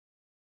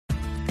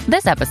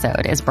This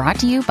episode is brought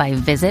to you by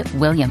Visit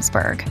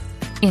Williamsburg.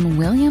 In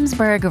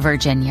Williamsburg,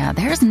 Virginia,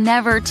 there's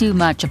never too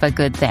much of a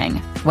good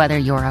thing. Whether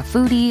you're a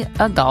foodie,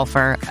 a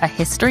golfer, a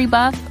history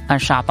buff, a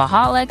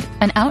shopaholic,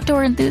 an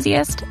outdoor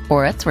enthusiast,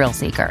 or a thrill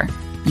seeker,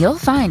 you'll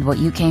find what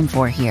you came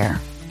for here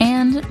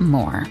and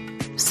more.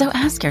 So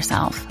ask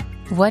yourself,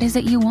 what is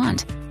it you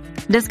want?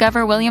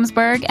 Discover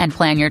Williamsburg and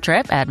plan your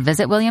trip at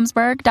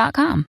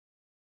visitwilliamsburg.com.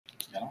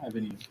 I don't have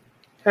any.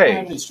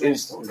 Hey,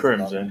 it's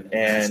Crimson,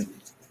 and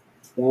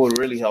what would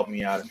really help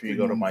me out if you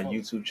go to my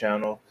YouTube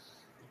channel,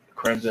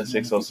 Crimson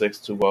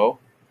 60620,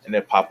 and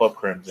then pop up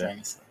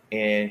Crimson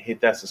and hit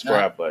that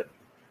subscribe button.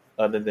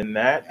 Other than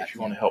that, if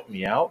you want to help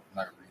me out,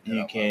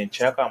 you can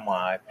check out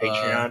my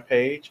Patreon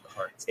page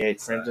at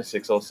Crimson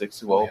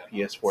 60620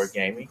 PS4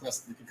 Gaming.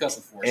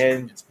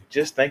 And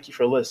just thank you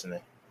for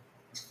listening.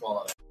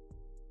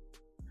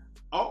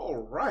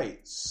 All right,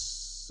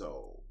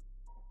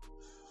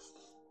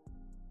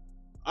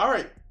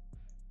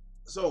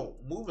 so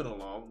moving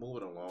along.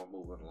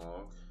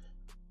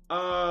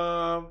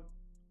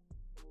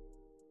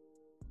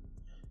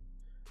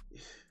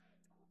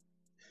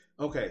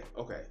 Okay.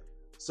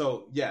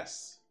 So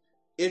yes,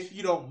 if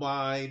you don't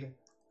mind,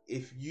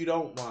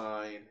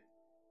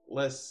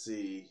 let's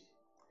see.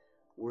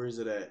 Where is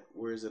it at?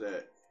 Where's it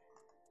at?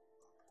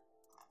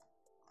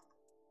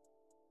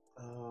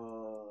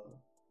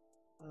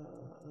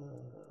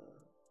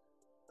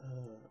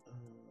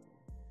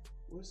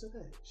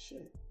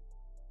 Shit.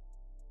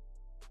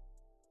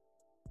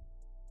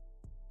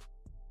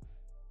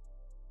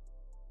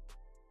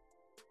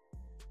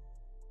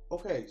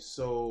 Okay,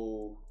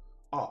 so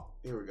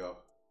here we go.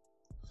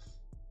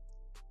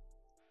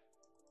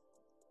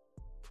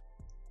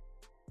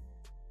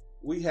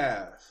 We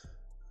have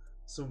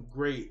some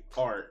great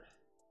art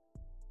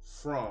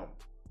from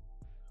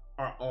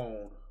our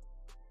own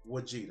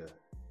Wajita.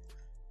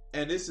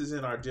 And this is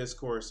in our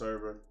Discord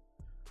server.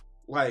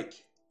 Like,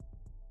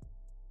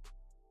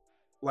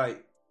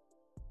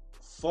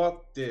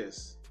 fuck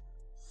this.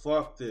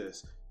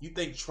 You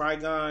think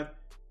Trigon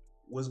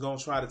was gonna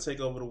try to take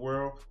over the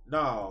world?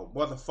 No,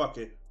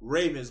 motherfucking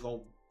Raven's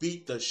gonna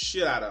beat the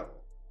shit out of him.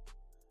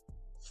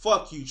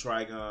 Fuck you,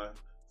 Trigon.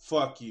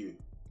 Fuck you.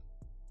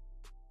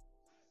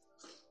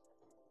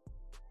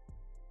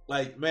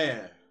 Like,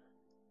 man,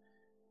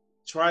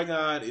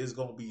 Trigon is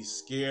gonna be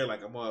scared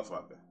like a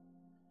motherfucker.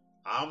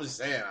 I'm just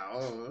saying, I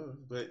don't know,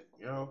 but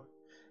you know,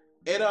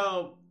 and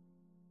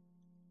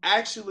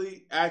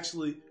actually,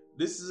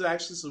 this is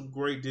actually some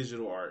great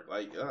digital art.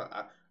 Like,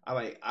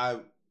 I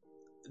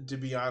to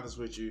be honest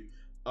with you,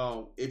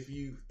 if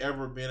you've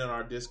ever been in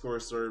our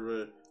Discord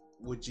server,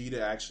 Vegeta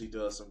actually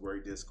does some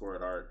great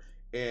Discord art,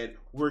 and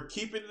we're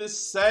keeping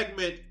this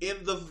segment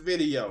in the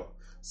video.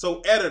 So,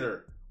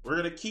 editor, we're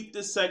gonna keep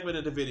this segment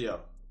in the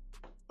video.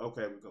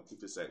 Okay, we're gonna keep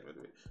this segment in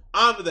the video.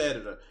 I'm the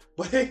editor,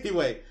 but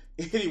anyway.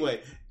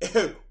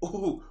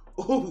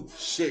 Oh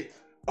shit!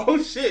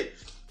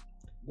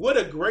 What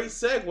a great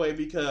segue,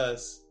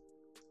 because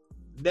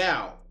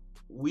now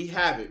we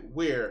have it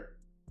where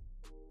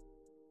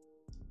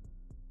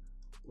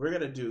we're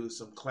going to do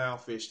some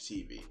Clownfish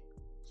TV.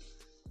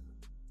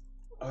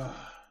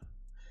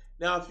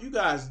 Now, if you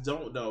guys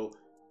don't know,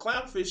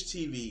 Clownfish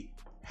TV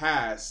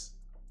has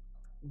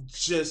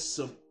just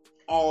some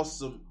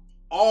awesome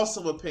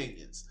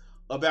opinions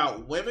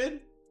about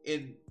women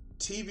in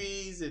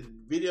TVs and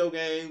video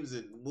games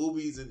and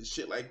movies and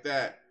shit like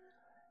that.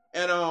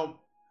 And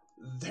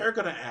they're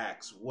going to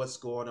ask what's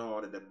going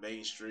on in the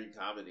mainstream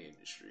comedy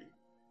industry.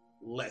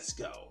 Let's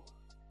go.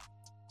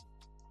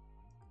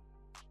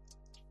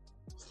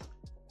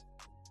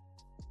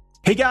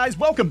 Hey guys,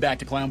 welcome back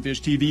to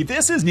Clownfish TV.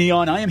 This is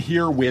Neon. I am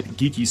here with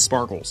Geeky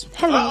Sparkles.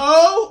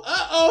 Hello.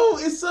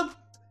 It's a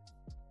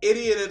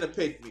idiot and a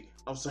pick-me.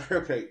 I'm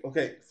sorry.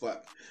 Okay,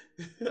 fuck.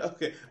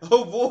 Okay.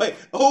 Oh boy,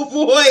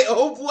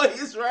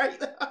 it's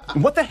right.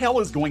 What the hell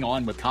is going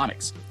on with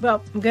comics?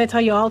 Well, I'm going to tell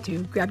you all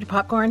to grab your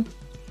popcorn,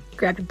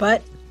 grab your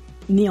butt.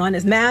 Neon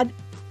is mad.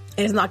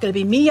 It's not going to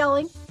be me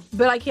yelling,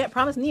 but I can't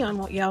promise Neon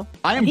won't yell.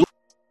 I am...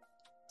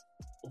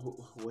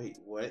 Wait,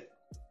 what?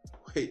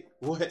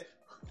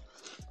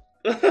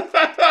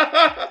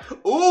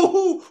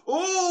 Ooh,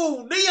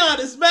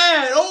 Neon is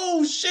mad.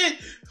 Oh, shit.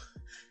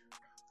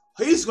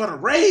 He's going to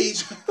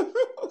rage.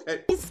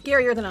 Okay. He's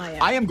scarier than I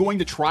am. I am going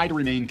to try to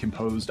remain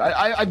composed.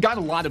 I've got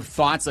a lot of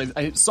thoughts.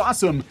 I saw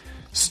some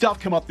stuff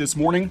come up this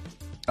morning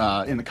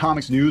in the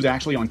comics news,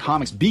 actually on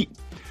Comics Beat,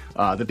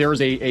 that there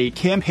is a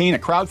campaign, a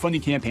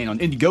crowdfunding campaign on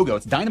Indiegogo.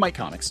 It's Dynamite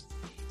Comics,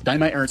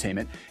 Dynamite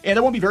Entertainment. And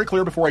I want to be very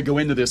clear before I go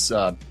into this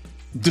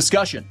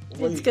discussion.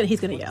 He's going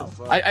to yell.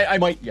 I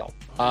might yell.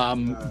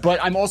 But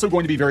I'm also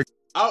going to be very...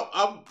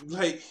 I'm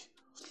like...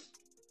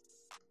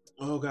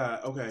 Oh,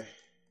 God. Okay.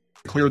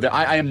 Clear that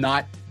I am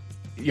not,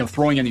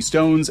 throwing any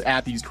stones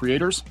at these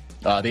creators.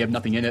 They have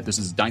nothing in it. This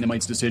is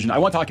Dynamite's decision. I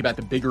want to talk about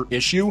the bigger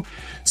issue,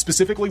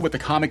 specifically with the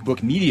comic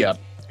book media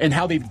and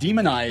how they've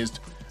demonized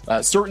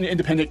certain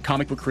independent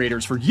comic book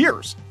creators for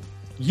years.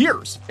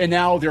 And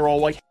now they're all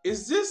like...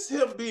 Is this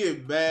him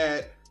being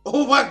mad?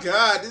 Oh my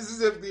God, this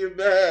is him being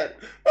mad.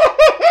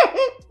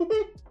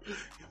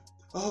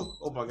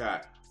 oh my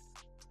God.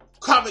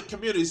 Comic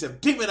communities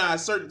have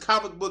demonized certain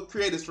comic book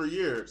creators for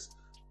years.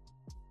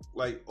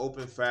 Like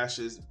open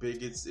fascists,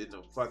 bigots, and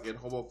the fucking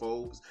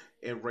homophobes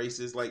and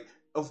racists. Like,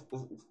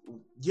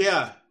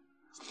 yeah.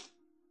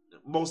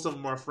 Most of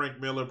them are Frank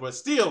Miller, but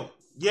still,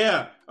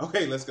 yeah.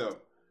 Okay, let's go.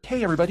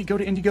 Hey, everybody, go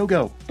to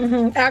Indiegogo.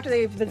 Mm-hmm. After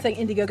they've been saying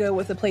Indiegogo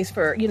was a place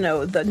for, the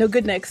no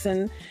goodniks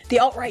and the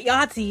alt-right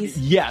Yahtzees.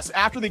 Yes,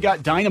 after they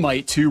got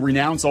Dynamite to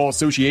renounce all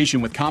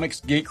association with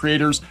Comicsgate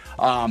creators,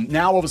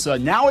 now all of a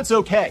sudden, now it's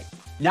okay.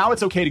 Now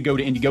it's okay to go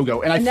to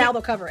Indiegogo. And now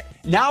they'll cover it.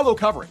 Now they'll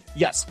cover it.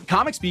 Yes,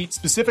 Comics Beat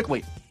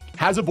specifically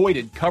has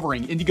avoided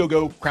covering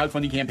Indiegogo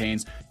crowdfunding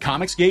campaigns,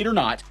 Comicsgate or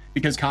not,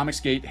 because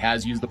Comicsgate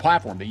has used the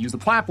platform. They use the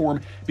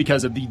platform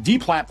because of the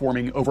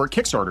deplatforming over at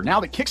Kickstarter. Now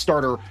that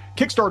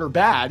Kickstarter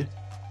bad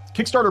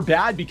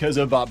because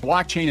of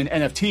blockchain and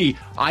NFT,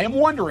 I am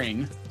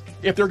wondering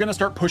if they're going to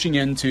start pushing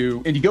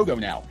into Indiegogo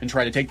now and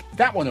try to take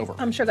that one over.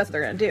 I'm sure that's what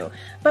they're going to do.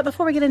 But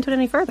before we get into it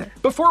any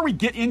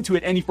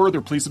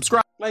further, please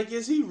subscribe. Like,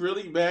 is he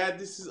really mad?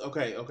 This is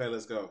okay,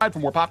 let's go. For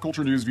more pop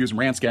culture news, views, and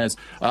rants, guys.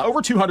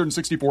 Over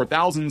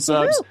 264,000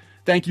 subs. Woo-hoo.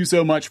 Thank you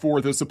so much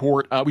for the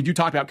support. We do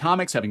talk about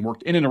comics, having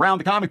worked in and around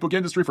the comic book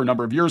industry for a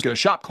number of years. Go to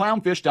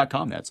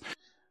shopclownfish.com. That's.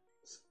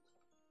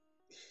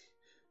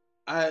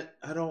 I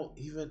don't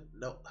even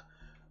know.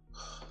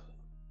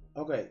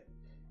 Okay.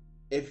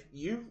 If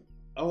you...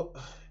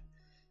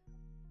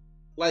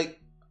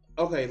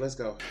 okay, let's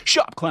go.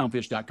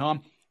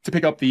 Shopclownfish.com to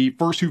pick up the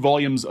first 2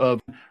 volumes of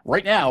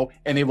right now,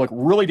 and they look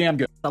really damn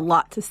good. A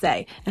lot to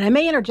say, and I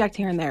may interject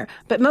here and there,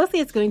 but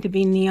mostly it's going to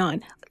be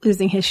Neon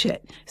losing his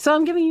shit. So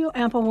I'm giving you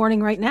ample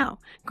warning right now.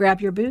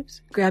 Grab your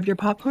booze, grab your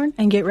popcorn,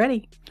 and get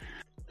ready.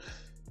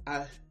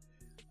 I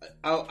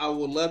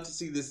would love to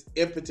see this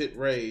impotent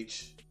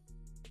rage.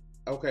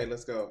 Okay,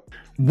 let's go.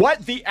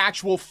 What the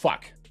actual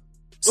fuck?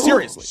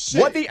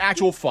 Seriously, what the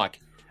actual fuck?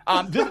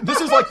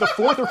 This is like the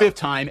 4th or 5th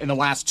time in the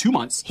last 2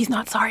 months. He's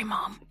not sorry,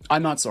 Mom.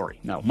 I'm not sorry.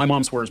 No, my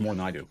mom swears more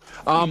than I do.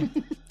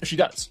 She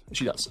does.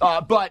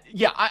 But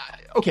yeah,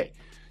 okay.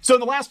 So in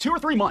the last 2 or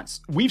 3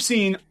 months, we've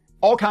seen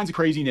all kinds of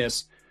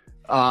craziness.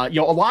 A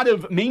lot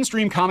of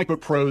mainstream comic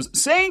book pros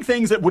saying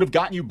things that would have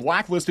gotten you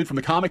blacklisted from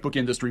the comic book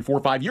industry 4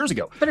 or 5 years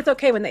ago. But it's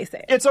okay when they say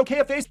it. It's okay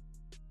if they...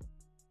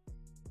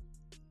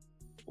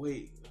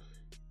 Wait,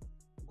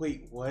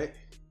 what?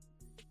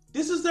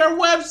 This is their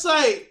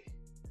website!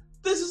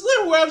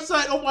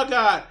 Oh my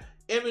God!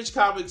 Image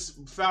Comics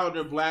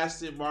founder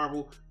blasted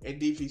Marvel and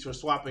DC for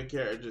swapping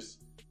characters.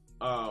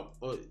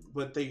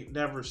 But they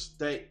never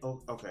stay.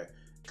 Oh, okay.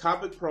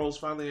 Comic pros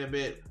finally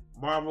admit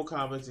Marvel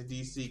Comics and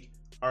DC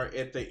are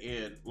at the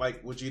end.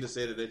 Like Vegeta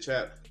said in the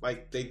chat,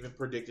 like they've been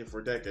predicting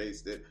for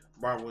decades that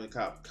Marvel and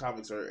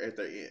comics are at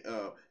the end.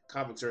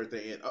 Comics are at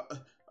the end.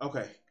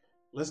 Okay,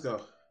 let's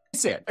go.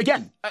 Say it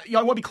again.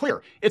 I want to be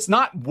clear. It's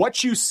not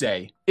what you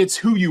say; it's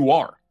who you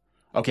are.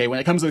 Okay, when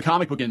it comes to the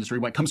comic book industry,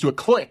 when it comes to a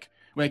clique,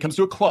 when it comes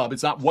to a club,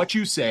 it's not what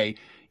you say;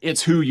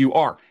 it's who you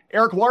are.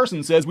 Eric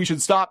Larson says we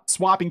should stop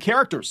swapping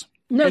characters.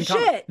 No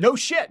shit. No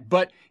shit.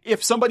 But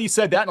if somebody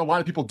said that, and a lot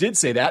of people did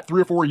say that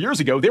 3 or 4 years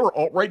ago, they were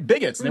alt-right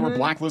bigots, and they were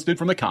blacklisted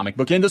from the comic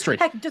book industry.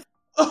 Heck, just...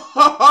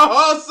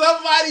 Oh,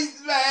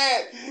 somebody's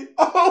mad.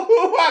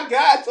 Oh my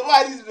God,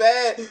 somebody's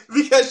mad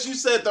because you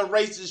said the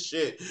racist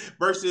shit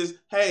versus,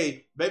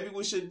 hey, maybe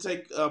we shouldn't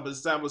take an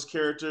established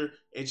character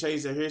and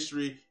change their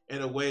history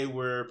in a way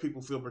where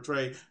people feel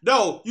betrayed.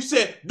 No, you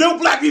said no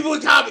black people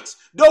in comics.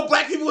 No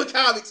black people in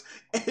comics.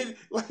 And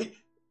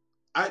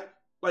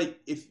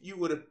if you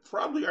would have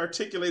probably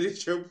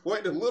articulated your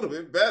point a little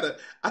bit better.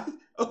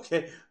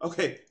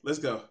 Okay, let's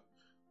go.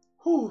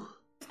 Whew.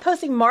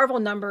 Posting Marvel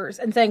numbers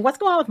and saying, what's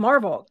going on with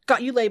Marvel?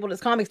 Got you labeled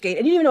as Comicsgate,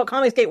 and you didn't even know what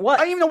Comicsgate was. I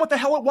didn't even know what the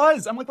hell it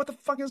was. I'm like, what the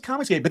fuck is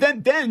Comicsgate? But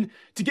then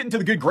to get into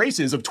the good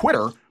graces of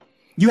Twitter,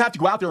 you have to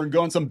go out there and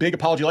go on some big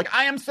apology like,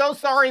 I am so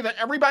sorry that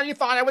everybody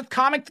thought I was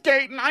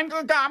Comicsgate, and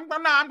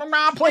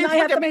please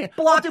forgive me.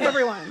 Block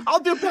everyone. I'll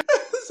do better.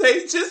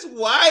 They just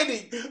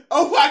whining.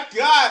 Oh my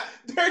God.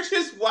 They're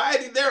just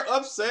whining. They're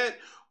upset.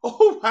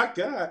 Oh my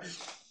God.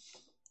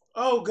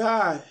 Oh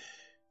God.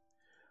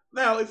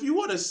 Now, if you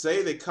want to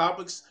say that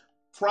comics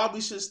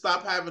probably should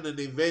stop having an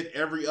event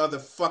every other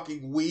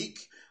fucking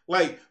week,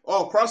 like,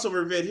 oh,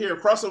 crossover event here,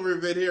 crossover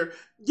event here,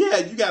 yeah,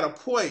 you got a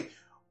point.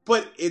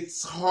 But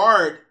it's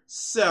hard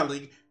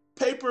selling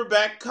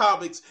paperback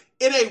comics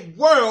in a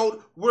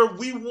world where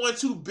we want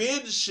to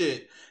binge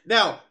shit.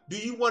 Now, do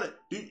you want to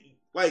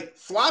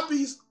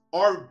floppies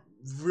are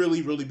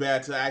really, really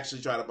bad to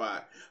actually try to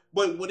buy.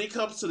 But when it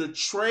comes to the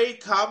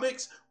trade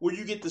comics, where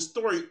you get the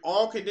story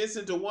all condensed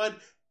into one,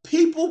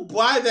 people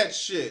buy that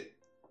shit.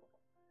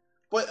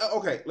 But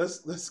okay,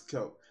 let's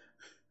go.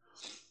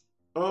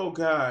 Oh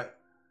God.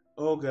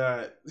 Or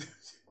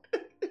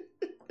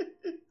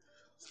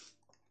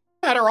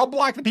I'll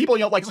block the people,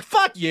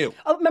 fuck you.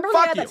 Oh, remember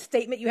when you had that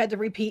statement you had to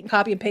repeat and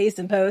copy and paste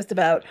and post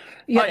about?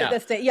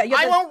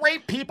 I won't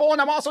rape people,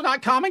 and I'm also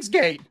not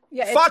Comicsgate.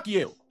 Yeah, fuck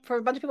you. For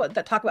a bunch of people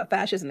that talk about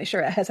fascism, they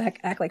sure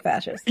act like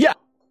fascists. Yeah.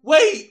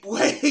 Wait.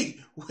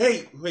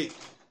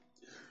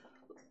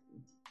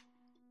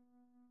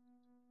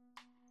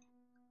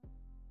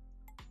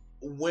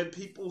 when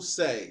people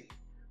say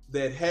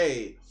that,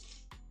 hey,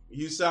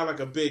 you sound like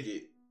a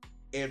bigot,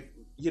 and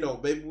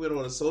maybe we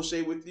don't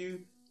associate with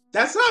you,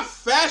 that's not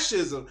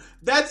fascism.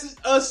 That's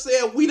us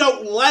saying we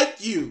don't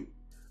like you.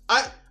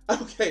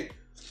 Okay.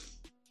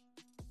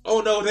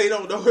 Oh no, they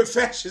don't know what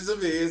fascism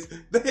is.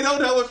 They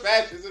don't know what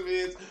fascism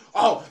is.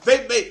 Oh,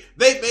 they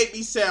made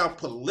me sound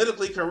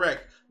politically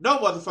correct. No,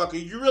 motherfucker,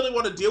 you really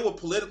want to deal with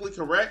politically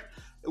correct?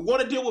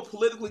 Want to deal with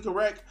politically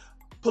correct?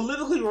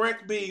 Politically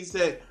correct means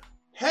that,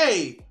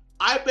 hey,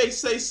 I may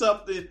say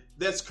something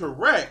that's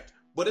correct,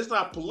 but it's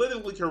not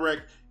politically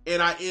correct,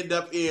 and I end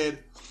up in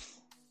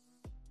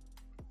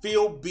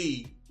Field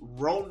B,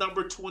 row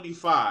number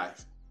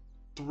 25,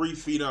 3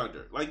 feet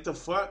under. Like the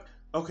fuck?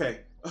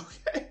 Okay.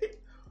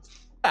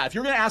 Yeah, if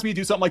you're going to ask me to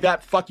do something like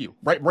that, fuck you.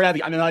 Right out of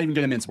the, I'm not even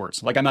going to mince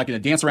words. Like, I'm not going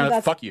to dance around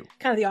it. Fuck you.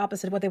 Kind of the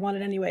opposite of what they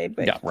wanted anyway.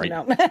 But, yeah, right.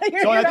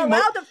 You're not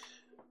allowed to.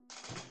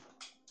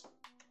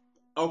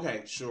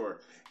 Okay, sure.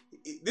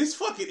 This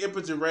fucking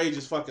impotent rage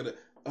is fucking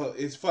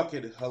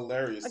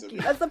hilarious to me.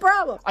 That's the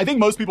problem. I think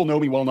most people know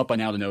me well enough by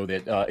now to know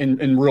that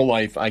in real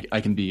life,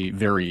 I can be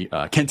very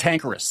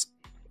cantankerous.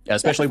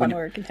 Especially when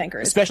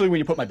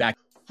you put my back.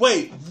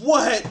 Wait,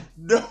 what?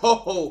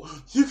 No,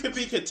 you can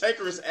be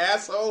cantankerous,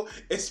 asshole,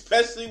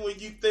 especially when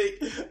you think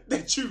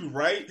that you're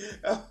right.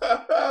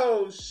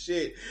 Oh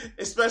shit!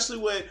 Especially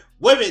when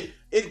women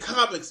in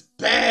comics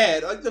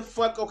bad. Like the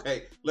fuck?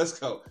 Okay, let's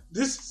go.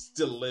 This is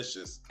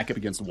delicious. Back up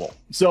against the wall.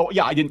 So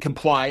yeah, I didn't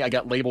comply. I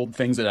got labeled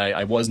things that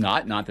I was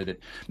not. Not that it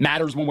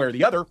matters one way or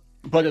the other,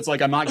 but it's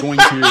like I'm not going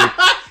to.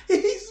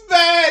 He's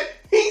mad.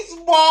 He's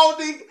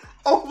balding.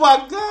 Oh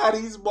my god,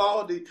 he's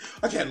balding.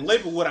 I can't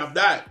label what I'm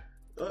not.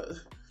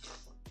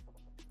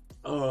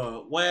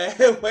 When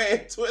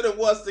Twitter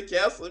wants to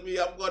cancel me,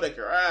 I'm gonna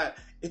cry.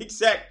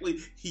 Exactly,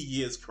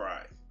 he is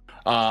crying.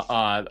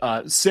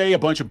 Say a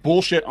bunch of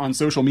bullshit on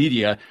social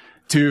media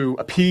to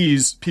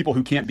appease people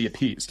who can't be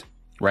appeased,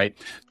 right?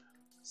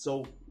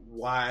 So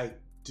why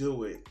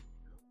do it?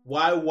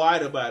 Why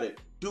whine about it?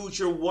 Dude,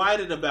 you're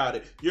whining about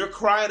it. You're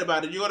crying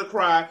about it. You're gonna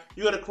cry.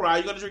 You're gonna cry.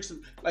 You're gonna drink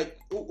some, like,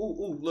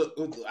 ooh, look,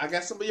 I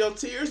got some of your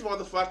tears,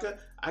 motherfucker.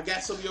 I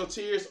got some of your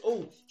tears.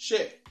 Oh,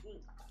 shit.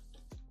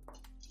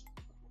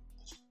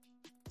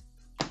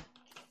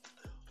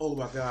 Oh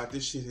my god,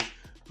 this shit is,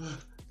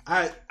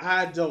 I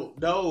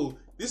don't know.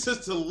 This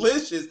is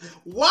delicious.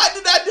 Why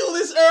did I do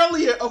this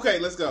earlier? Okay,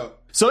 let's go.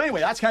 So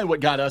anyway, that's kind of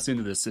what got us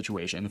into this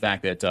situation. The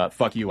fact that,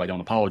 fuck you, I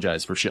don't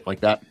apologize for shit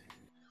like that.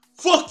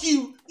 Fuck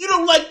you! You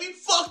don't like me?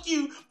 Fuck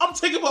you! I'm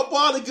taking my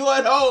ball and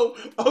going home.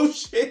 Oh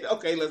shit!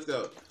 Okay, let's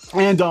go.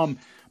 And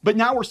but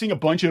now we're seeing a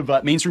bunch of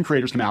mainstream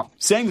creators come out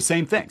saying the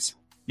same things.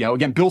 You know,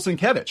 again, Bill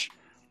Sienkiewicz.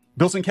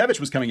 Bill Sienkiewicz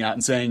was coming out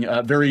and saying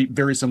very,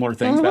 very similar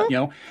things about, you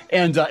know,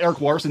 and Eric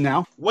Larson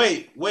now.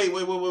 Wait.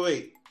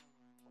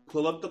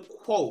 Pull up the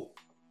quote.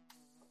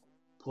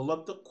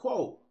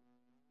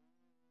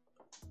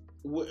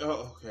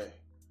 Okay.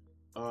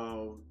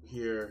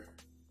 Here.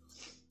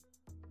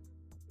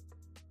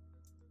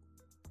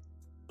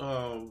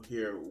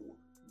 Here.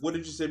 What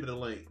did you send me the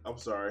link? I'm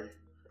sorry.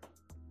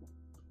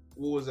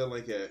 What was that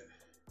link at?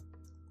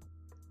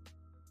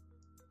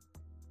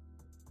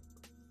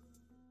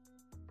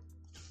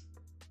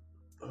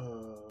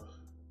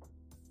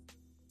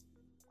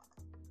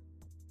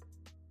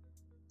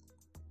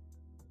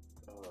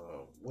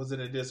 Was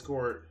it in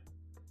Discord?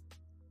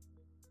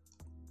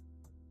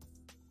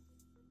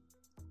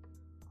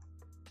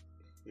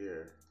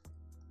 Here.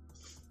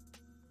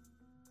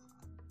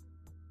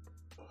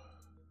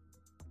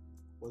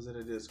 Was it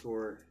in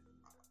Discord?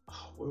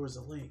 Oh, where was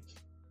the link?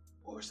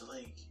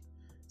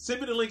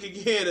 Send me the link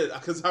again,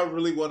 because I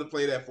really want to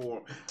play that for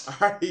him. All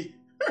right.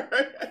 All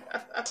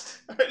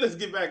right, let's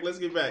get back.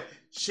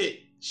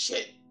 Shit.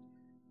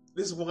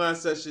 This wine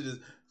session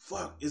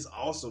is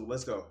awesome.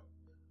 Let's go.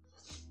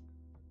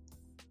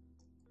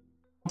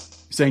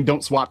 Saying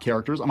don't swap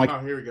characters. I'm like, oh,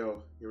 here we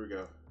go.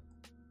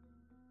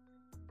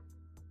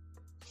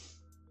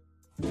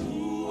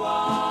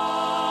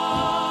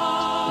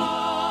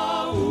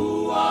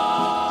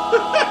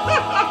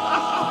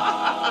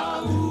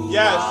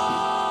 Yes,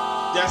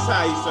 that's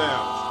how he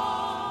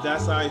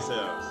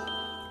sounds.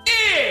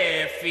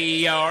 If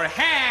you're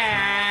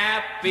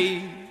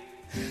happy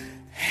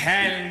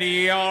and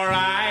your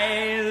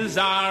eyes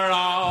are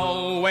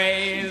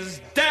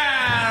always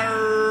right.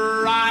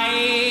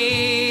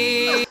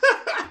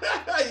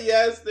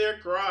 Yes, they're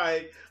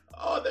crying.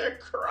 Oh, they're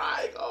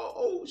crying.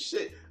 Oh,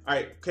 shit. All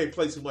right, can't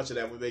play too much of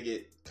that. We may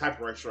get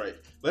copyright strike.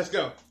 Let's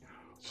go.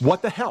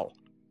 What the hell?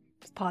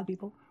 It's pod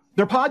people.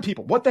 They're pod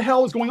people. What the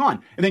hell is going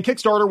on? And then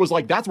Kickstarter was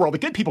like, that's where all the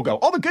good people go.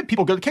 All the good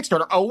people go to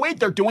Kickstarter. Oh, wait,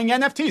 they're doing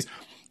NFTs.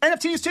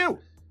 NFTs too.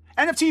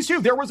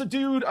 There was a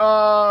dude,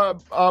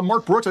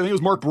 Mark Brooks, I think it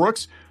was Mark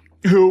Brooks,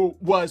 who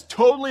was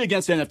totally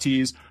against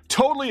NFTs,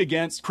 totally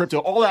against crypto,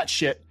 all that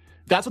shit.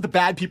 That's what the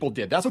bad people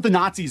did. That's what the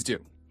Nazis do.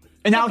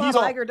 And now he's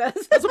all... Bob Iger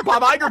does. That's what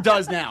Bob Iger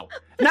does now.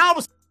 Now...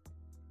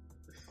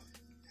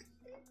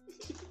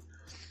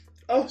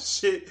 Oh,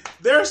 shit.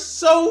 They're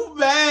so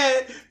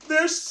mad.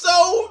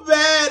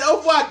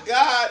 Oh, my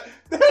God.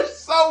 They're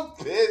so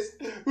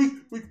pissed.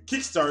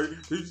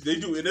 Kickstarter, they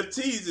do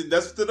NFTs, and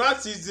that's what the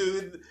Nazis do.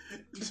 And,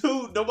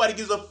 dude, nobody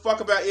gives a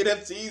fuck about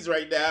NFTs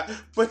right now,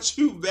 but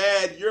you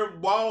mad, you're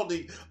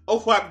balding.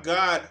 Oh my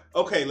God.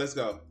 Okay, let's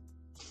go.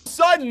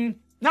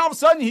 Now all of a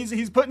sudden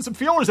he's putting some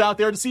feelers out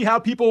there to see how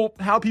people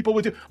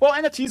would do. Well,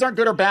 NFTs aren't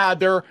good or bad.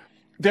 They're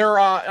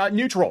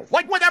neutral.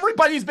 Like what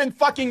everybody's been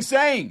fucking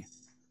saying.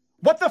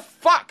 What the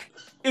fuck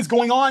is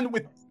going on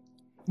with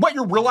what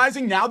you're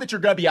realizing now that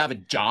you're going to be out of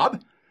a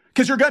job?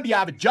 Because you're going to be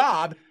out of a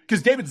job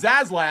because David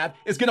Zaslav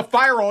is going to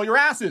fire all your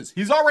asses.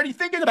 He's already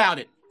thinking about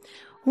it.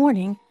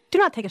 Warning, do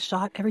not take a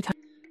shot every time.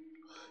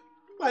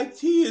 Like,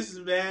 he is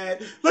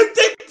mad. Like,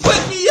 they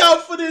put me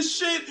out for this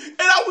shit, and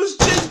I was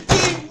just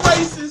being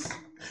racist.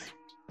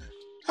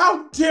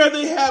 How dare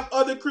they have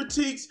other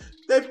critiques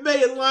that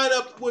may line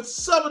up with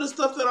some of the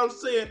stuff that I'm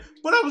saying,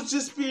 but I was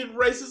just being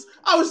racist.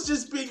 I was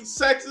just being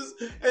sexist,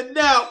 and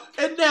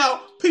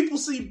now people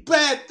see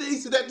bad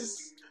things, and that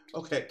just...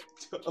 Okay,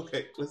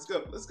 let's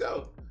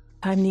go.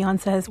 Time Neon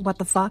says, what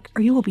the fuck,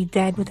 or you will be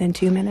dead within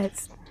 2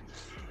 minutes.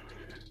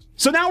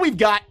 So now we've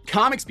got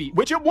Comics Beat,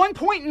 which at one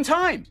point in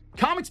time,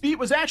 Comics Beat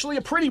was actually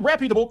a pretty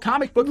reputable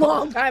comic book.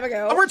 Long time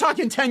ago. We're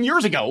talking 10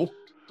 years ago.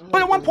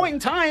 But at one point in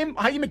time,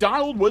 Heidi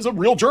MacDonald was a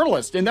real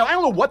journalist. And I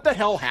don't know what the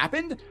hell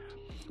happened,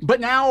 but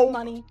now...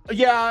 Money.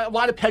 Yeah, a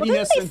lot of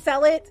pettiness. Well, didn't they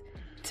sell it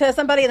to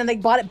somebody and then they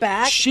bought it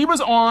back? She was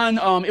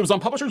on, it was on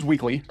Publishers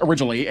Weekly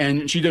originally,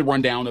 and she did a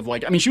rundown of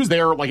she was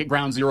there at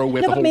ground zero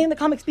with the whole... the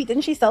Comics Beat,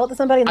 didn't she sell it to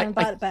somebody and then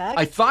bought it back?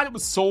 I thought it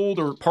was sold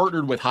or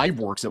partnered with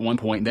Hiveworks at one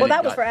point. And then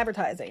that was for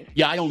advertising.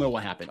 Yeah, I don't know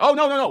what happened. Oh,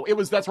 no.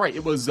 That's right.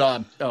 It was,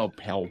 oh,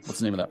 hell, what's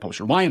the name of that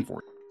publisher?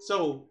 Lionford.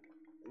 So,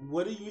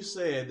 what are you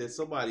saying that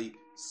somebody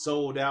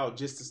sold out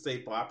just to stay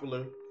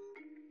popular?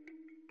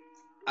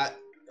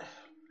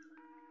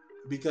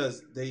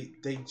 Because they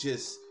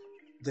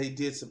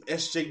did some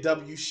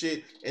SJW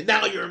shit, and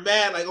now you're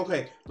mad. Like,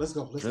 okay, let's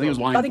go. I think it was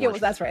Lionford.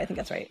 That's right. I think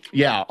that's right.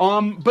 Yeah.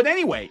 But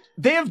anyway,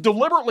 they have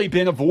deliberately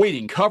been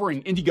avoiding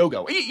covering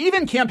Indiegogo,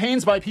 even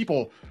campaigns by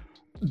people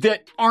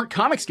that aren't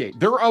Comicsgate.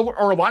 There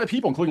are a lot of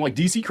people, including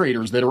DC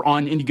creators, that are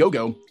on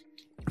Indiegogo.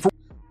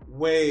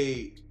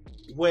 Wait.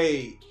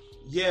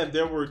 Yeah,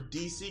 there were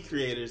DC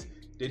creators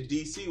that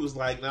DC was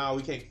like, nah,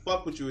 we can't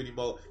fuck with you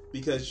anymore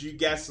because you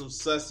got some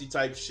sussy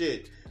type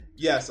shit.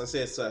 Yes, I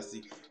said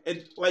sussy.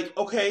 And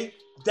okay,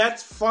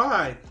 that's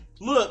fine.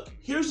 Look,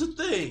 here's the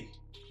thing.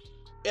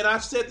 And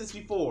I've said this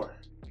before.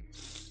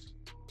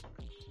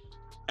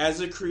 As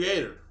a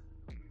creator,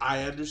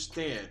 I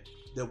understand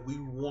that we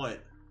want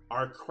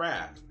our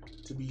craft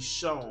to be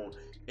shown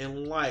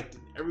and liked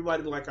and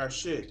everybody to like our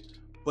shit.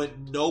 But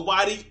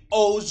nobody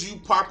owes you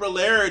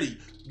popularity.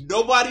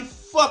 Nobody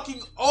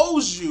fucking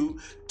owes you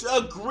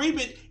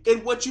agreement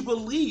in what you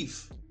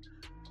believe.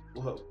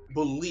 Well,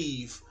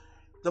 believe.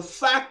 The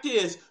fact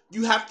is,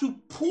 you have to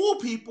pull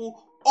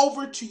people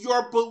over to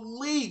your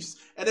beliefs.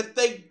 And if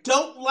they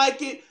don't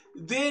like it,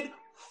 then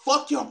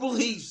fuck your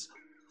beliefs.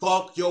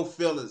 Fuck your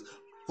feelings.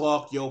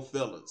 Fuck your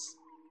feelings.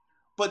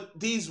 But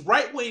these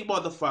right-wing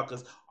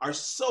motherfuckers are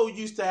so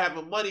used to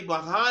having money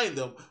behind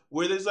them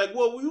where there's like,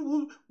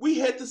 well, we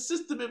had the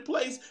system in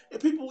place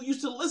and people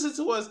used to listen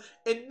to us,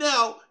 and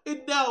now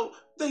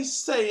they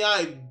say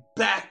I'm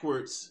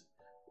backwards.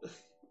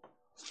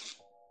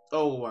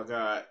 Oh my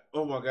God.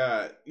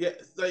 Yeah,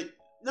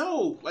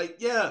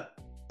 yeah,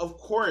 of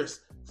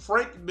course,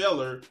 Frank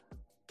Miller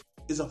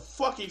is a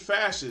fucking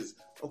fascist.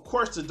 Of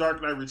course The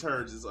Dark Knight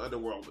Returns is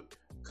underwhelming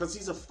because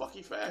he's a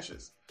fucking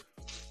fascist.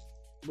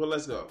 But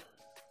let's go.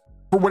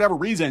 For whatever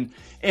reason,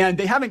 and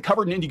they haven't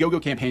covered an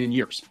Indiegogo campaign in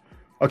years.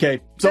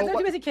 Okay, so they're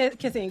too busy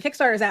kissing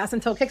Kickstarter's ass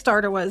until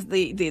Kickstarter was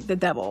the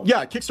devil.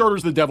 Yeah,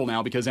 Kickstarter's the devil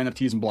now because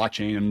NFTs and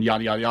blockchain and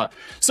yada yada yada.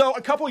 So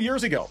a couple of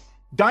years ago,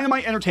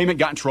 Dynamite Entertainment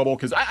got in trouble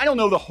because I don't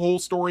know the whole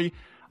story.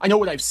 I know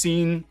what I've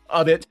seen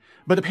of it,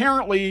 but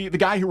apparently the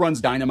guy who runs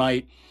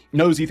Dynamite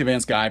knows Ethan Van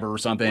Sciver or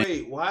something.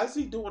 Wait, why is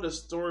he doing a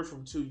story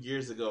from 2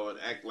 years ago and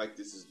act like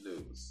this is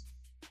news?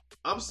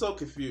 I'm so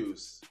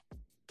confused.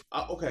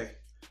 Okay.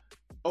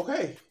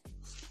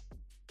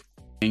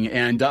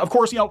 And of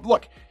course,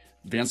 look,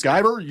 Van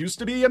Sciver used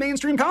to be a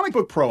mainstream comic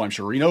book pro. I'm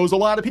sure he knows a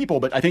lot of people,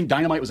 but I think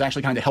Dynamite was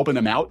actually kind of helping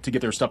them out to get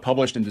their stuff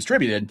published and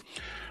distributed.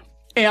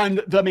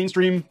 And the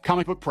mainstream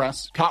comic book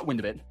press caught wind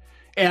of it,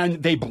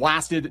 and they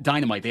blasted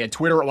Dynamite. They had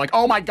Twitter like,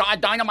 "Oh my God,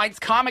 Dynamite's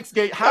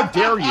Comicsgate! How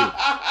dare you!"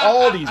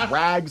 All these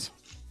rags.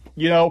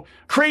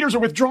 Creators are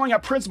withdrawing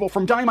at principle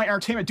from Dynamite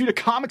Entertainment due to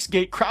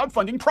Comicsgate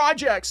crowdfunding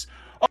projects.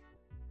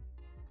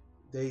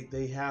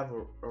 They have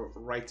a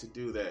right to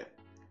do that.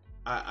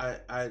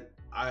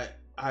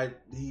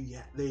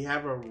 They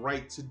have a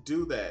right to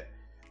do that.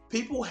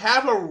 People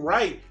have a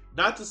right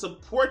not to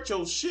support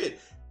your shit.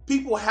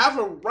 People have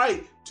a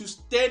right to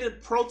stand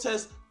and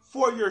protest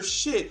for your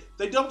shit.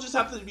 They don't just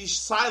have to be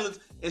silent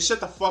and shut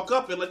the fuck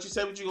up and let you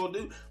say what you're gonna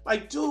do.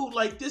 Like, dude,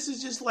 this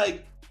is just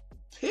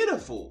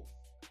pitiful.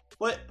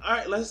 But all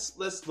right, let's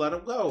let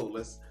them go.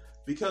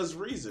 Because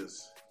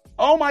reasons.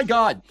 Oh my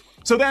God.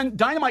 So then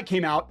Dynamite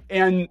came out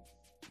and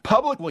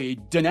publicly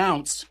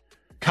denounced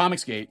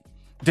Comicsgate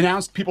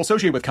denounced people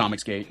associated with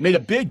Comicsgate, made a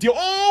big deal.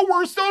 Oh,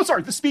 we're so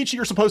sorry. The speech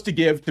you're supposed to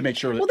give to make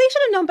sure that... Well, they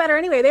should have known better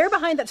anyway. They were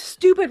behind that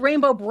stupid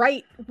Rainbow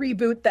Bright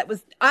reboot that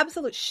was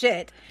absolute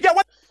shit. Yeah,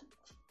 what?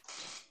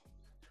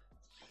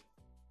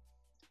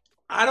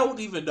 I don't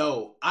even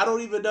know.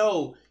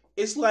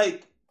 It's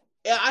like,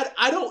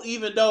 I don't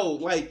even know.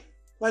 Like,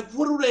 what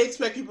do they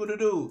expect people to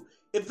do?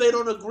 If they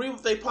don't agree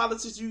with their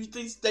politics, you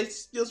think they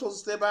still supposed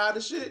to stand behind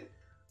the shit?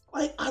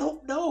 Like, I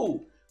don't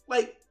know.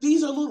 Like,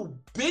 these are little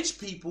bitch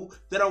people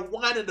that are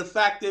whining the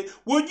fact that,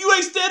 well, you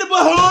ain't standing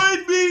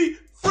behind me.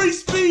 Free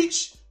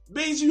speech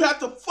means you have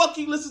to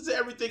fucking listen to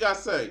everything I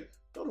say.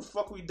 No, the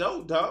fuck we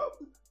don't, dog.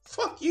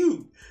 Fuck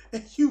you.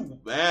 And you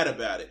mad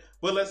about it.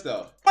 But let's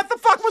go. What the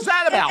fuck was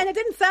that about? And it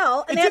didn't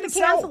sell, and they had to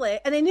cancel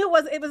it, and they knew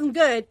it wasn't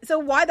good. So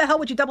why the hell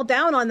would you double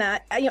down on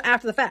that,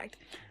 after the fact?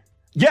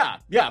 Yeah.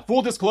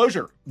 Full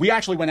disclosure. We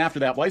actually went after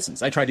that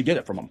license. I tried to get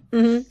it from them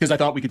because I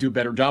thought we could do a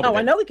better job. Oh,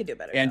 I know we could do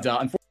better. And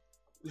unfortunately,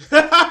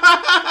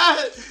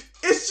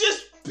 it's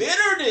just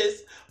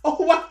bitterness.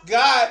 Oh my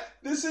God,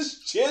 this is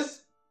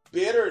just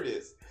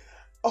bitterness.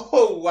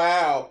 Oh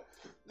wow,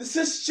 this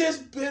is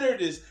just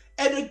bitterness.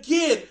 And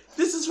again,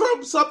 this is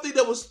from something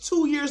that was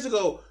 2 years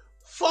ago.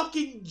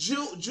 Fucking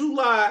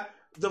July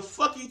the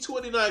fucking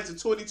 29th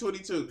of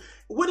 2022.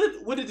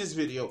 When did this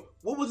video?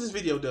 When was this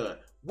video done?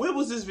 When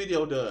was this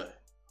video done?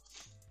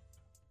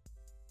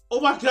 Oh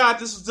my God,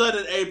 this was done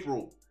in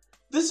April.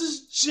 This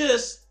is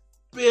just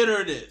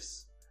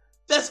bitterness.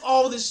 That's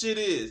all this shit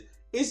is.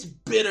 It's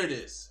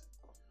bitterness.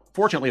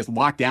 fortunately, it's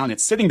locked down.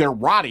 It's sitting there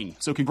rotting.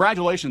 So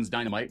congratulations,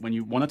 Dynamite. When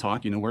you want to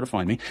talk, you know where to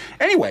find me.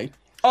 Anyway.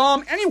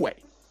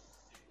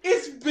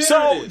 It's bitterness.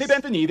 So they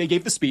bent the knee. They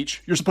gave the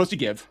speech you're supposed to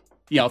give,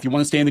 if you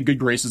want to stay in the good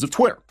graces of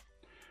Twitter.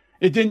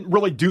 It didn't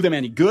really do them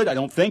any good, I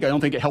don't think. I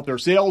don't think it helped their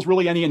sales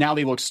really any, and now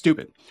they look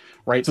stupid,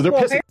 right? So they're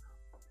pissing.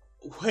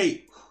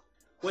 Wait.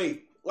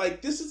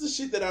 Like, this is the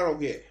shit that I don't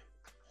get.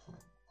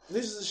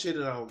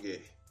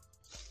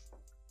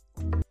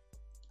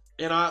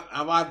 And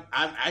I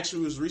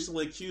actually was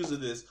recently accused of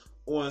this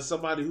on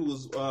somebody who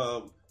was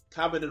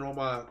commenting on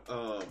my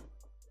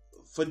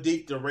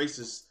Fadik the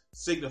Racist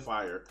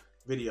Signifier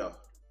video.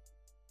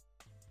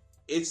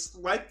 It's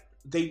like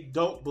they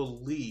don't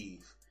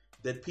believe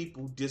that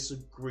people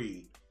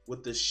disagree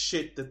with the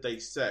shit that they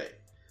say.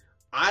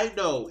 I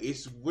know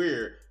it's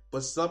weird,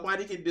 but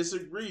somebody can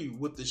disagree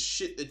with the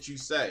shit that you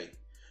say.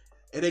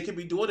 And they can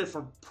be doing it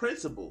from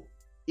principle.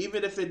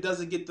 Even if it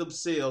doesn't get them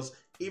sales,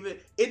 even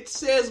it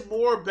says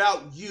more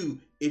about you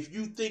if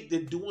you think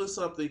that doing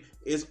something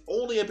is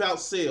only about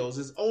sales,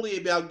 is only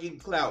about getting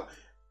clout.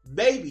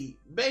 Maybe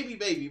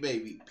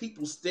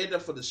people stand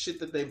up for the shit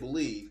that they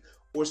believe,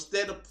 or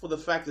stand up for the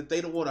fact that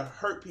they don't want to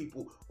hurt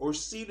people or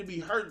seem to be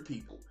hurting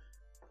people.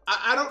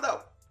 I don't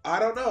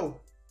know.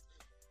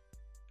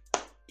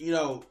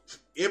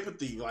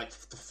 Empathy, like,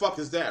 the fuck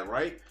is that,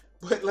 right?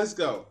 But let's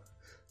go.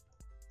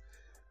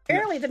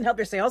 Apparently it didn't help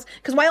their sales,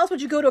 because why else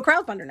would you go to a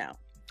crowdfunder now?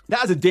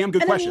 That is a damn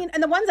good question.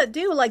 And the ones that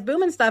do, like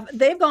Boom and stuff,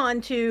 they've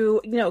gone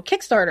to,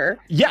 Kickstarter.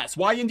 Yes,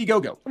 why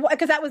Indiegogo?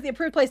 Because that was the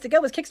approved place to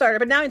go, was Kickstarter.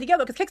 But now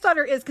Indiegogo, because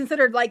Kickstarter is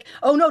considered like,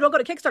 oh no, don't go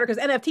to Kickstarter because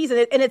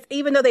NFTs, and it's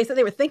even though they said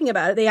they were thinking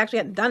about it, they actually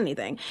hadn't done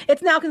anything.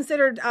 It's now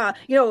considered,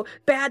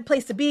 bad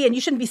place to be, and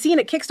you shouldn't be seen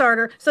at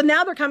Kickstarter. So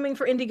now they're coming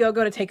for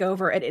Indiegogo to take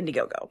over at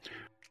Indiegogo.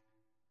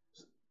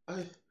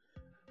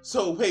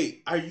 So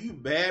wait, are you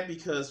mad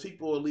because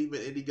people are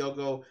leaving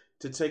Indiegogo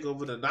to take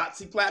over the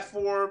Nazi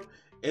platform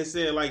and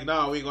saying, like,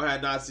 no, we ain't gonna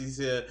have Nazis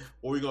here,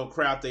 or we gonna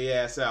crowd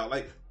their ass out?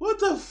 Like, what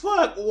the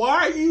fuck?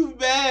 Why are you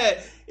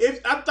mad? If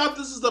I thought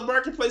this is the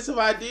marketplace of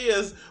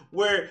ideas,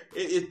 where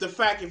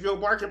if your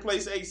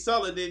marketplace ain't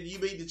selling, then you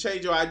need to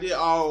change your idea.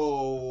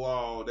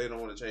 Oh, they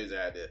don't want to change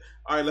their idea.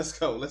 All right, let's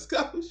go.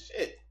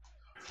 Shit.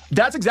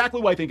 That's exactly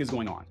what I think is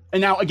going on.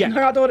 And now, again,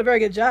 they're not doing a very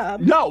good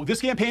job. No,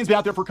 this campaign's been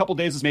out there for a couple of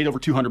days. It's made over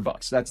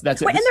 $200. That's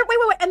it. Wait,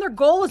 and their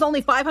goal was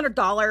only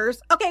 $500.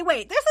 Okay,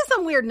 wait, this is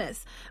some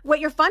weirdness. Wait,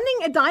 you're funding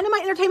a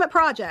Dynamite Entertainment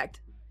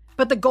project,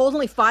 but the goal's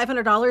only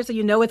 $500, so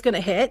you know it's going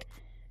to hit.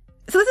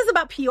 So this is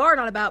about PR,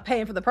 not about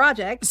paying for the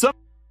project.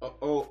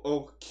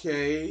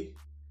 Okay.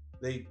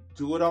 They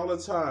do it all the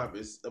time.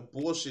 It's a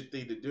bullshit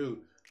thing to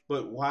do.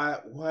 But why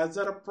is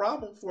that a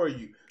problem for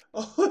you?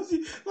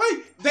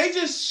 Like, they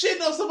just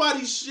shitting on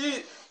somebody's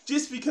shit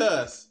just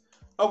because.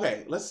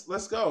 Okay,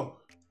 let's go.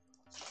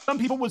 Some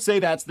people would say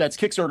that's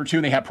Kickstarter too,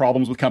 and they had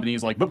problems with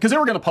companies because they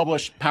were going to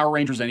publish Power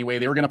Rangers anyway.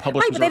 They were going to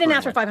publish. Right, but they didn't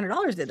ask for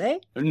 $500, did they?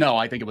 No,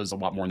 I think it was a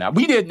lot more than that.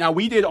 We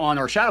did on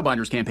our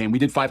Shadowbinders campaign. We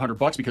did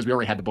 $500 because we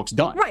already had the books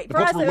done. Right, the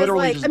books were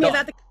literally just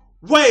done.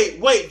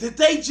 Wait. Did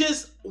they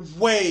just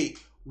Did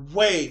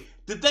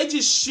they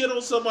just shit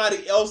on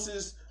somebody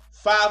else's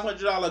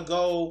 $500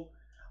 goal?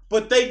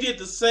 But they did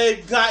the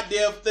same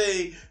goddamn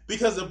thing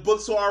because the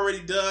books were already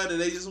done and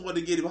they just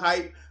wanted to get him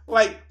hyped.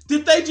 Like,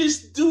 did they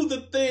just do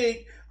the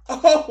thing?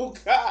 Oh,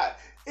 God.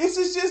 This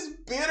is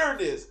just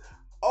bitterness.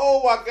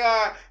 Oh, my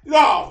God.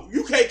 No,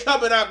 you can't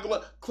come in our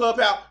club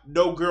out.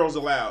 No girls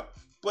allowed.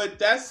 but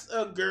that's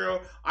a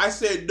girl. I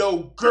said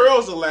no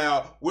girls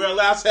allowed. We're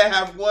allowed to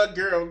have one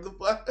girl.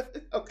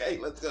 Okay,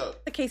 let's go.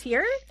 The case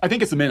here? I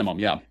think it's the minimum,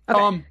 yeah.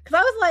 Okay.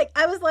 Because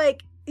I was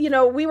like,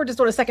 we were just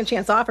doing a second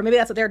chance offer. Maybe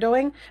that's what they're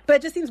doing. But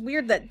it just seems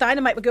weird that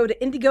Dynamite would go to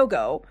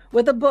Indiegogo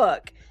with a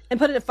book and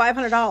put it at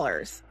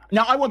 $500.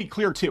 Now, I want to be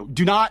clear, too.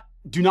 Do not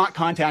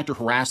contact or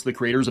harass the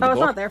creators of the book.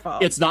 It's not their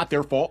fault. It's not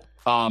their fault.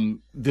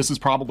 This is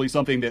probably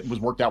something that was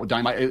worked out with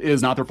Dynamite. It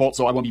is not their fault,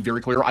 so I want to be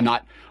very clear. I'm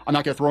not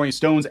going to throw any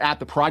stones at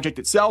the project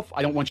itself.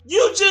 I don't want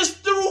you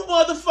just threw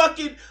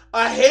motherfucking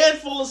a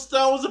handful of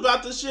stones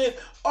about the shit.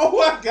 Oh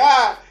my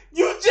God.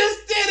 You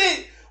just did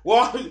it.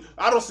 Well,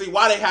 I don't see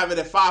why they have it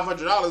at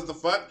 $500. The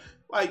fuck?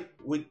 Like,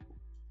 when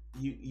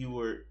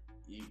you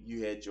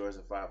had yours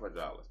at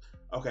 $500.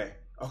 Okay.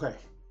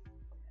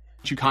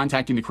 you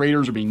contacting the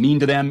creators or being mean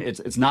to them.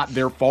 It's not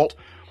their fault.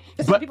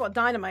 It's the people at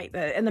Dynamite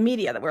and the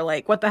media that were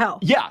like, what the hell?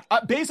 Yeah,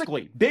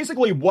 basically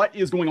what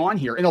is going on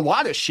here, and a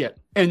lot of shit.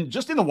 And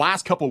just in the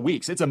last couple of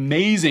weeks, it's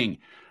amazing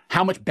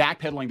how much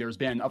backpedaling there's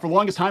been. For the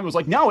longest time, it was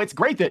like, no, it's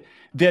great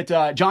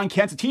that John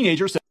Kent's a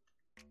teenager. So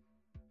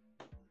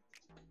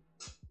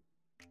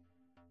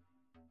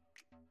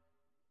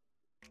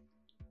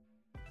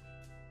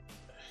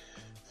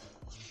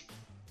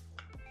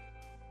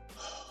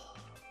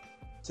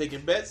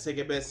taking bets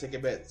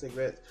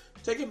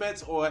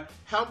on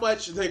how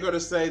much they're going to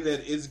say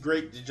that it's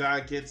great that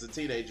John Kent's a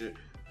teenager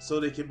so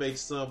they can make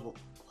some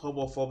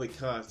homophobic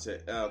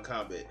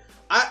comment.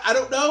 I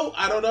don't know.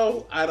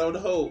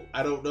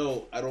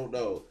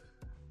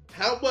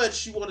 How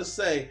much you want to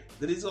say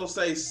that he's going to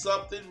say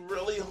something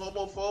really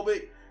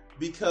homophobic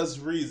because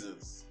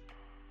reasons?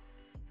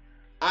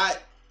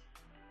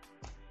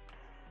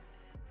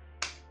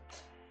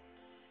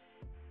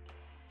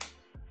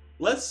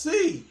 Let's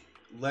see.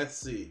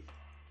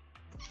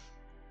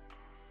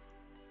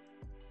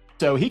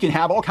 So he can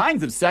have all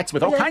kinds of sex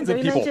with all kinds of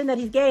people. We mentioned that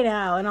he's gay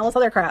now and all this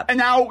other crap. And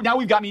now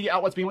we've got media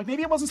outlets being like,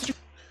 maybe it wasn't such a...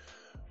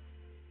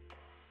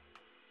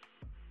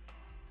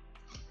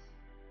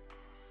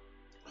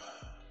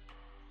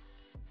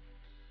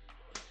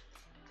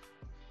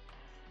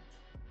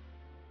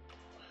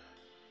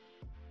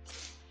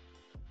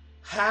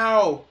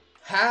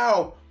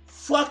 How?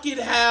 Fucking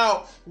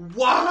how?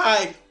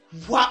 Why?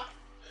 What?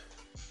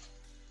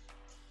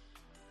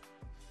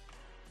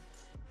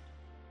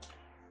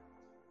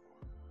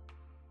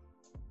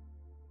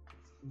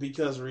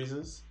 Because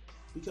reasons.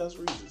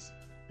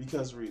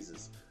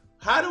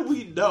 How do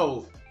we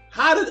know?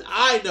 How did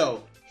I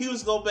know he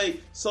was gonna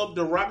make some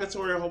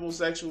derogatory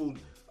homosexual,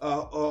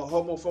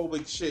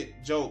 homophobic shit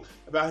joke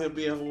about him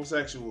being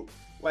homosexual?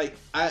 Like,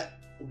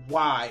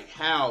 why?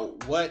 How?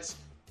 What?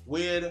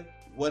 When?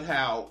 What?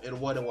 How? And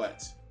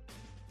what?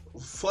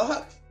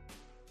 Fuck.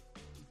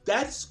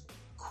 That's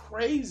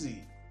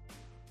crazy.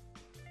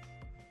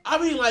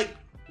 I mean, like,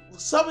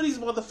 some of these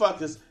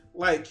motherfuckers,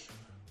 like,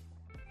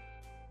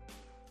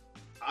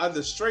 are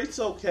the straights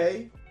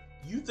okay?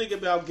 You think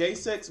about gay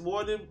sex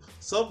more than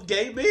some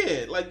gay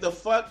men. Like, the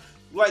fuck?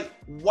 Like,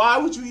 why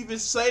would you even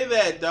say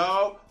that,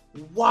 dog?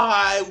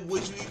 Why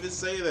would you even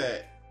say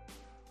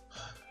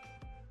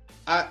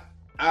that?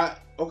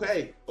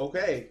 Okay.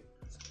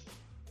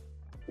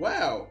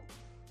 Wow.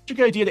 It's a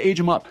good idea to age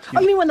him up.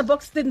 Oh, you mean when the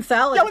books didn't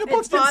sell? Yeah, when the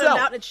books didn't sell.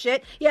 Out and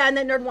shit. Yeah, and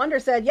then Nerd Wonder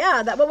said,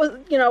 yeah,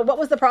 what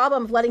was the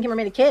problem of letting him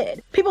remain a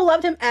kid? People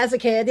loved him as a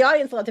kid. The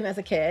audience loved him as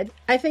a kid.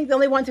 I think the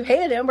only ones who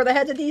hated him were the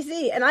heads of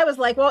DC. And I was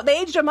like, well, they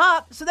aged him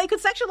up so they could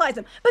sexualize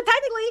him. But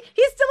technically,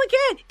 he's still a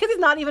kid because he's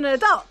not even an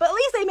adult. But at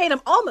least they made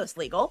him almost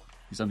legal.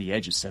 He's on the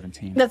edge of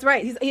 17. That's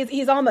right.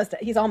 He's almost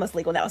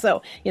legal now.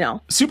 So,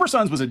 Super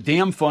Sons was a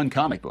damn fun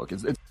comic book.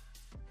 It's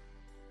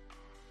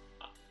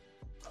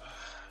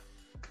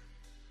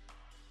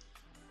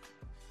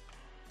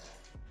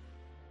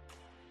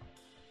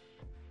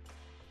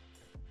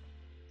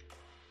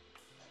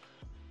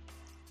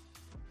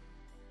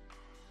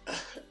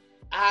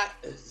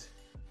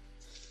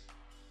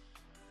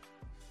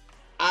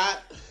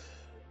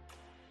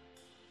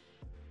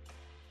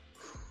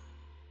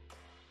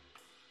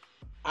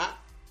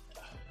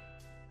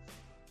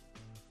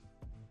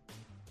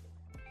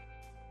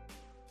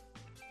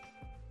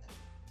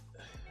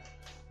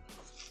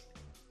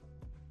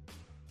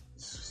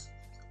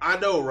I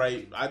know,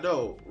 right? I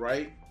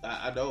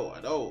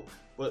know.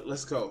 But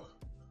let's go.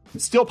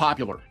 It's still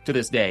popular to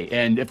this day,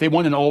 and if they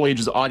want an all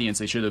ages audience,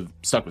 they should have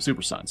stuck with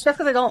Super Sons. That's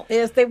because they don't.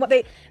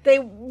 They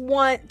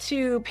want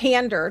to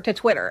pander to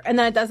Twitter, and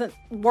then it doesn't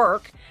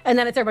work, and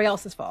then it's everybody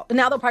else's fault. And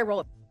now they'll probably roll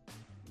it.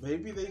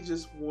 Maybe they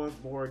just want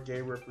more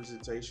gay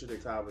representation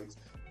in comics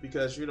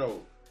because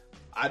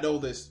I know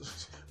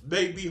this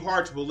may be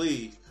hard to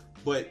believe,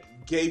 but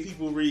gay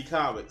people read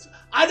comics.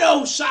 I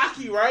know,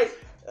 shocky, right?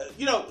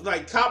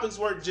 Like comics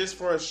weren't just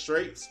for us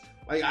straights.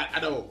 Like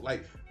I know,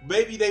 like.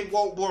 Maybe they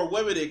want more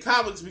women in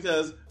comics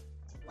because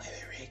women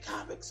read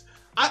comics.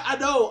 I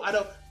know.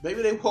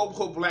 Maybe they want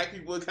more black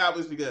people in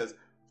comics because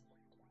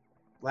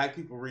black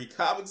people read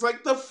comics.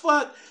 Like, the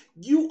fuck?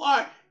 You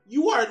are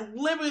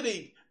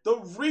limiting the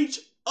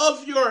reach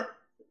of your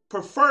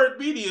preferred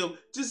medium.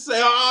 Just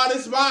say, oh,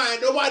 this is mine.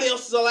 Nobody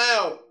else is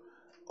allowed.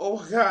 Oh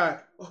my God.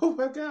 Oh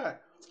my God.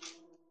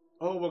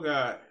 Oh my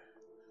God.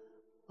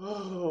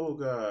 Oh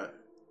God.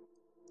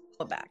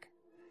 Back.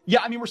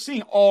 Yeah, I mean, we're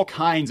seeing all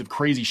kinds of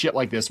crazy shit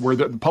like this where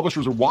the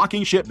publishers are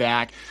walking shit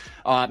back.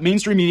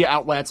 Mainstream media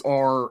outlets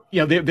are,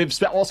 they've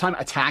spent all this time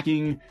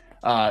attacking,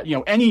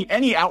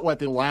 any outlet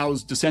that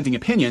allows dissenting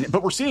opinion.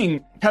 But we're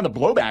seeing kind of the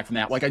blowback from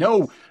that. Like, I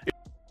know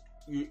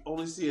you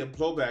only see a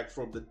blowback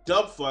from the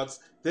dumb fucks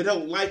that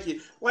don't like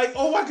it. Like,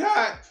 oh my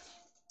God.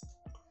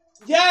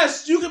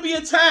 Yes, you can be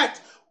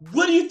attacked.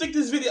 What do you think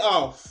this video?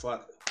 Oh,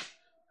 fuck.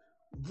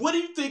 What do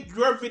you think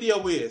your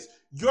video is?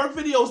 Your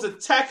video is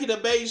attacking the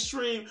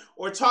mainstream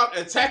or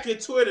attacking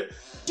Twitter.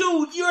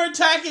 Dude, you're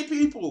attacking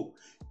people.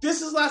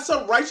 This is not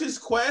some righteous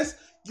quest.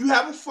 You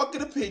have a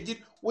fucking opinion,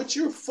 which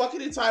you're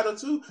fucking entitled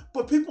to,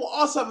 but people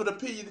also have an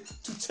opinion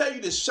to tell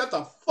you to shut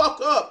the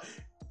fuck up,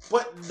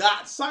 but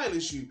not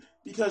silence you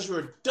because you're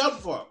a dumb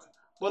fuck.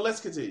 But let's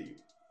continue.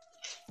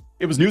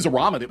 it was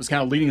Newsarama that was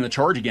kind of leading the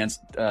charge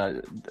against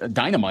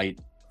Dynamite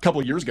a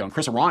couple of years ago, and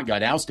Chris Arant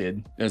got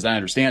ousted, as I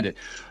understand it.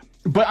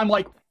 But I'm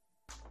like,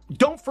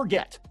 don't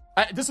forget.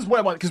 This is what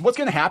I want, because what's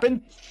going to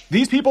happen,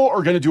 these people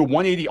are going to do a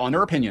 180 on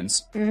their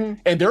opinions, and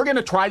they're going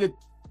to try to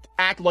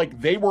act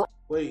like they were.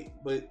 Wait,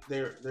 but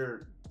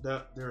they're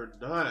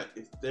not.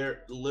 If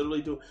they're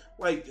literally doing,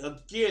 like,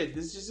 again,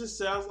 this just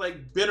sounds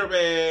like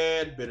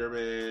Bitterman,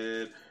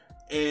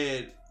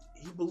 and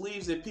he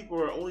believes that people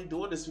are only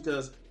doing this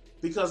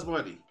because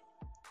money.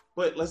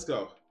 But let's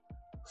go.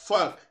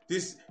 Fuck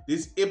this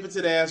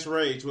impotent ass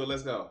rage. Well,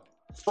 let's go.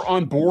 We're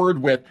on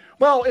board with,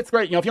 well, it's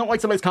great. You know, if you don't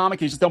like somebody's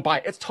comic, you just don't buy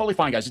it. It's totally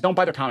fine, guys. Just don't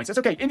buy their comics. It's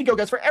okay.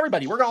 Indiegogo's for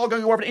everybody. We're all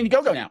going to go over to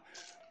Indiegogo now.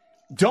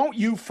 Don't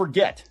you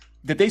forget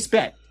that they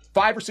spent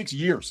 5 or 6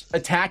 years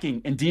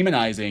attacking and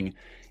demonizing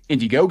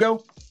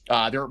Indiegogo.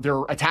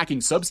 They're attacking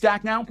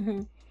Substack now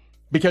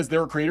because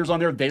there are creators on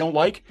there they don't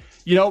like.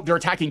 You know, they're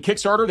attacking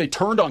Kickstarter. They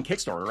turned on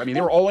Kickstarter. I mean, they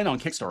were all in on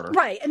Kickstarter.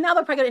 Right. And now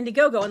they'll probably go to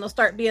Indiegogo and they'll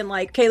start being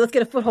like, okay, let's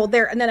get a foothold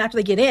there. And then after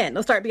they get in,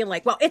 they'll start being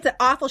like, well, it's an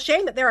awful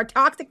shame that there are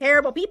toxic,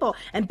 terrible people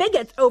and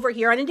bigots over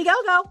here on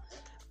Indiegogo.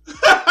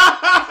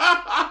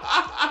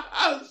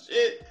 Oh,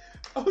 shit.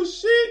 Oh,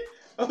 shit.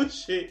 Oh,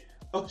 shit.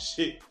 Oh,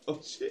 shit. Oh,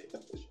 shit.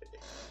 Oh, shit.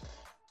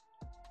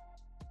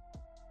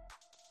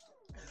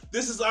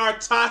 This is our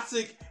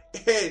toxic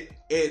and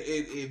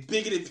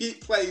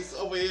bigoted place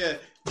over here.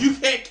 You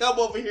can't come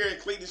over here and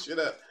clean this shit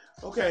up.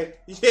 Okay,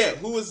 yeah,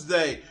 who is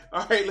they?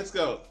 All right, let's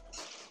go.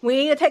 We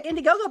need to take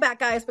Indiegogo back,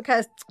 guys,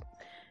 because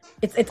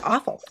it's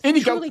awful.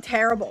 It's truly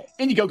terrible.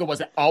 Indiegogo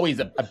wasn't always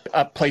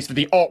a place for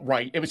the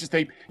alt-right. It was just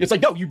it's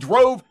like, no, you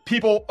drove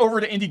people over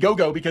to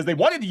Indiegogo because they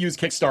wanted to use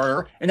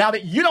Kickstarter, and now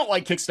that you don't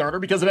like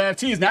Kickstarter because of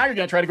NFTs, now you're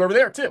going to try to go over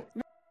there, too.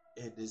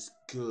 And it's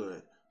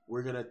good.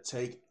 We're going to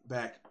take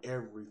back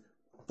every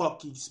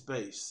fucking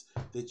space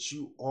that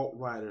you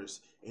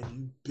alt-righters and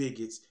you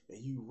bigots and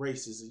you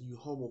racists and you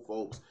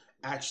homophobes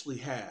actually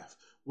have.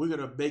 We're going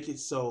to make it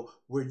so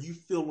where you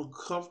feel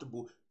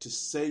uncomfortable to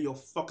say your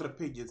fucking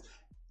opinions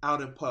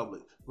out in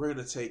public. We're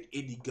going to take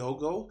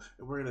Indiegogo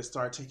and we're going to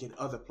start taking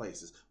other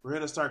places. We're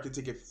going to start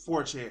taking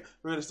 4chan.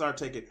 We're going to start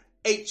taking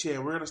 8chan.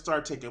 We're going to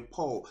start taking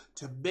Poll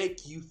to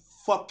make you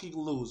fucking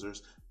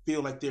losers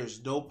feel like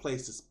there's no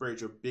place to spread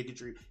your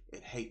bigotry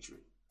and hatred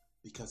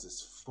because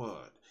it's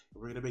fun.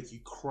 We're going to make you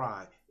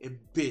cry and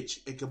bitch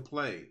and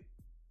complain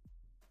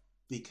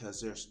because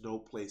there's no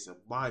place in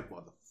my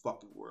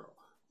motherfucking world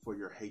for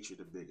your hatred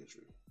and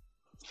bigotry.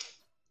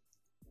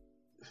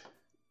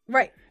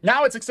 Right.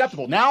 Now it's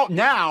acceptable. Now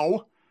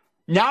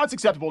it's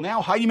acceptable.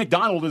 Now Heidi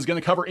McDonald is going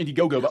to cover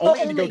Indiegogo, but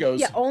only Indiegogos.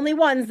 Yeah, only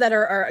ones that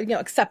are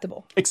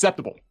acceptable.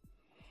 Acceptable.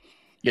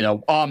 You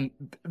know,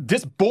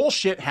 this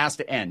bullshit has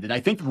to end. And I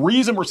think the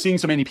reason we're seeing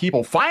so many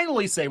people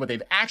finally say what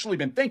they've actually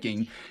been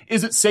thinking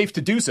is it's safe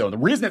to do so. And the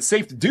reason it's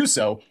safe to do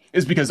so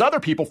is because other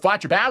people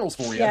fought your battles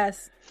for you.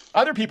 Yes.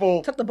 Other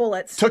people took the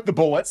bullets.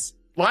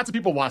 Lots of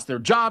people lost their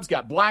jobs,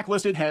 got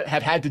blacklisted,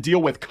 have had to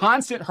deal with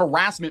constant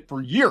harassment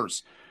for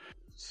years.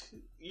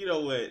 You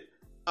know what?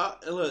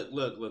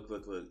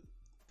 Look.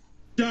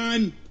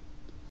 Done.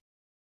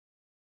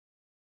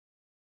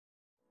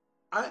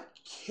 I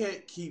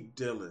can't keep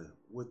dealing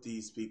with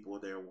these people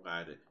and they're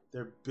whining.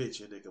 They're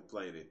bitching and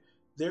complaining.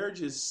 They're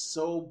just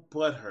so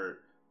butthurt.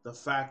 The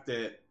fact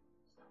that,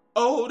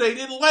 oh, they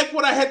didn't like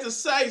what I had to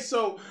say,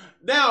 so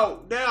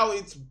now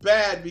it's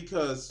bad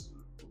because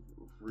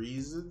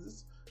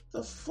reasons.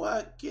 The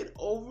fuck? Get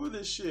over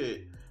this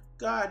shit.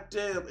 God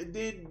damn. And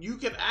then you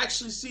can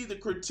actually see the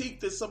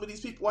critique that some of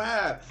these people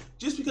have.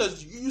 Just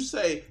because you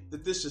say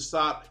that this should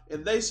stop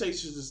and they say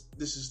this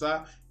should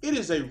stop, it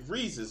is a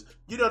reason.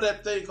 You know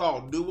that thing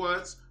called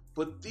nuance?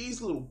 But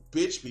these little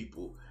bitch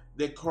people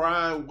that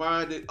cry and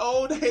whine and,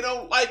 oh, they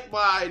don't like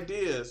my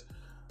ideas.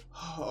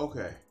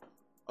 Okay.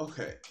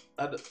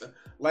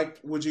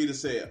 Like Vegeta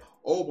said,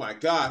 oh my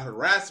God,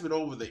 harassment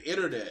over the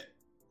internet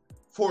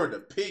for an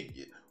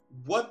opinion.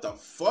 What the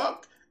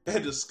fuck?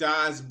 And the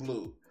sky's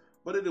blue.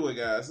 But anyway,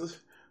 guys,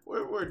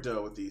 we're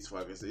done with these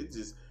fuckers.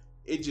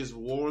 It just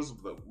warms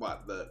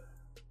the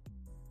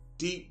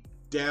deep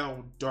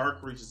down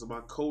dark reaches of my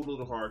cold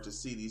little heart to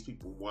see these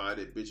people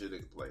whining, bitching, and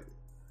complaining.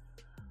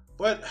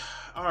 But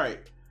all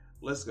right,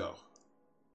 let's go.